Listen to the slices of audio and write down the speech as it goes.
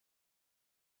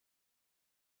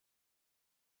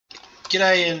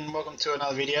G'day and welcome to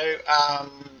another video.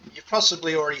 You've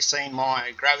possibly already seen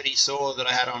my gravity saw that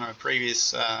I had on a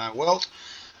previous weld.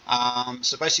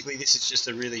 So basically this is just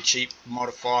a really cheap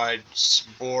modified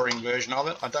boring version of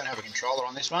it. I don't have a controller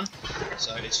on this one,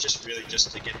 so it's just really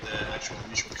just to get the actual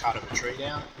initial cut of a tree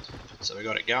down. So we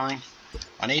got it going.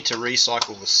 I need to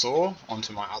recycle the saw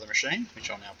onto my other machine, which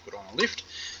I'll now put on a lift.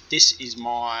 This is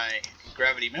my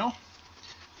gravity mill.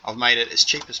 I've made it as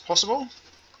cheap as possible.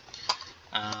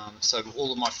 So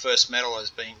all of my first metal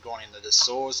has been gone into the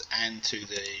saws and to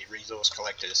the resource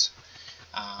collectors.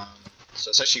 So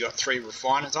it's actually got 3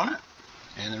 refiners on it,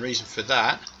 and the reason for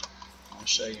that I'll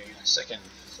show you in a second.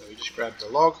 So we just grab the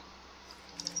log,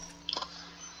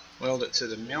 weld it to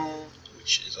the mill,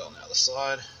 which is on the other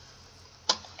side.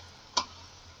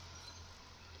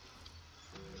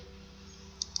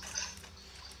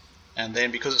 And then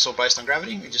because it's all based on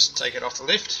gravity, we just take it off the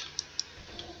lift.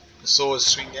 The saws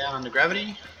swing down under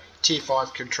gravity, tier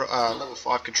 5 level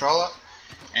 5 controller,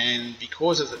 and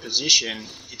because of the position,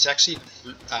 it's actually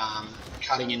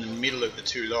cutting in the middle of the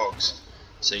 2 logs.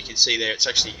 So you can see there, it's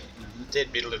actually in the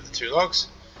dead middle of the 2 logs,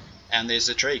 and there's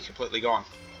the tree completely gone.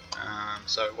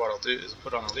 So what I'll do is I'll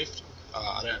put on a lift.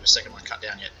 I don't have a second one cut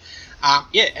down yet.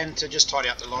 Yeah, and to just tidy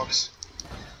up the logs,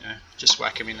 just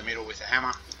whack them in the middle with a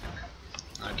hammer.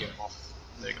 Get them off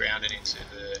the ground and into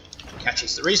the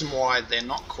catches. The reason why they're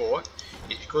not caught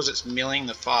is because it's milling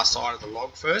the far side of the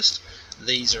log first.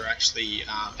 These are actually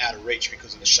out of reach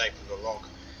because of the shape of the log.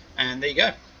 And there you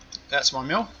go, that's my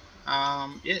mill.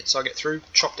 Yeah, so I get through,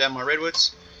 chop down my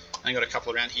redwoods, and I got a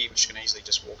couple around here which can easily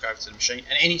just walk over to the machine,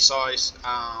 and any size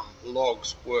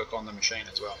logs work on the machine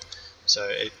as well.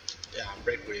 So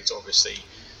redwood is obviously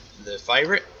the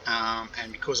favourite,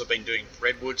 and because I've been doing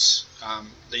redwoods,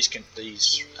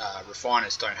 these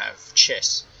refiners don't have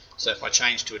chests, so if I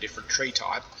change to a different tree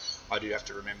type, I do have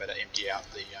to remember to empty out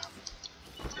the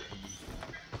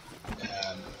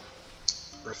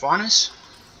refiners.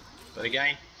 But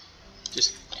again,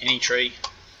 just any tree,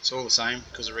 it's all the same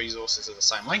because the resources are the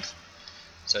same length,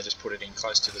 so just put it in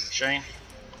close to the machine,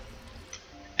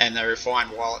 and they refine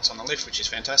while it's on the lift, which is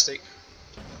fantastic.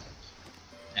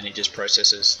 And it just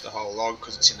processes the whole log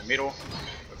because it's in the middle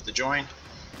of the join,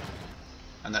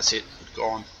 and that's it,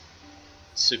 gone.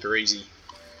 Super easy.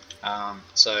 Yeah,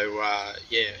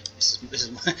 this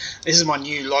is my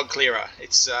new log clearer.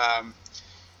 It's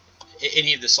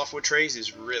any of the softwood trees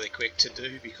is really quick to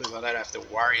do because I don't have to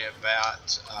worry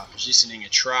about positioning a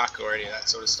truck or any of that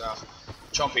sort of stuff.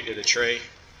 Chomp into the tree,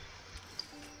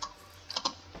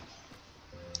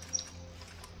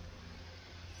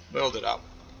 weld it up,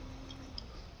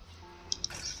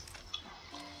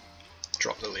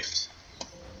 drop the lift.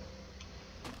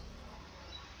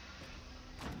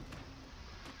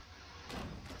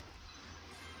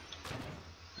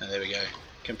 And there we go,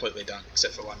 completely done,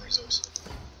 except for one resource.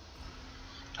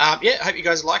 Yeah, I hope you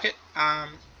guys like it.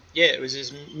 Yeah, it was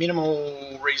as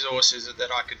minimal resources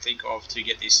that I could think of to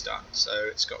get this done. So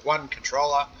it's got one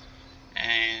controller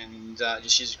and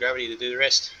just uses gravity to do the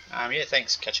rest. Yeah,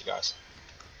 thanks, catch you guys.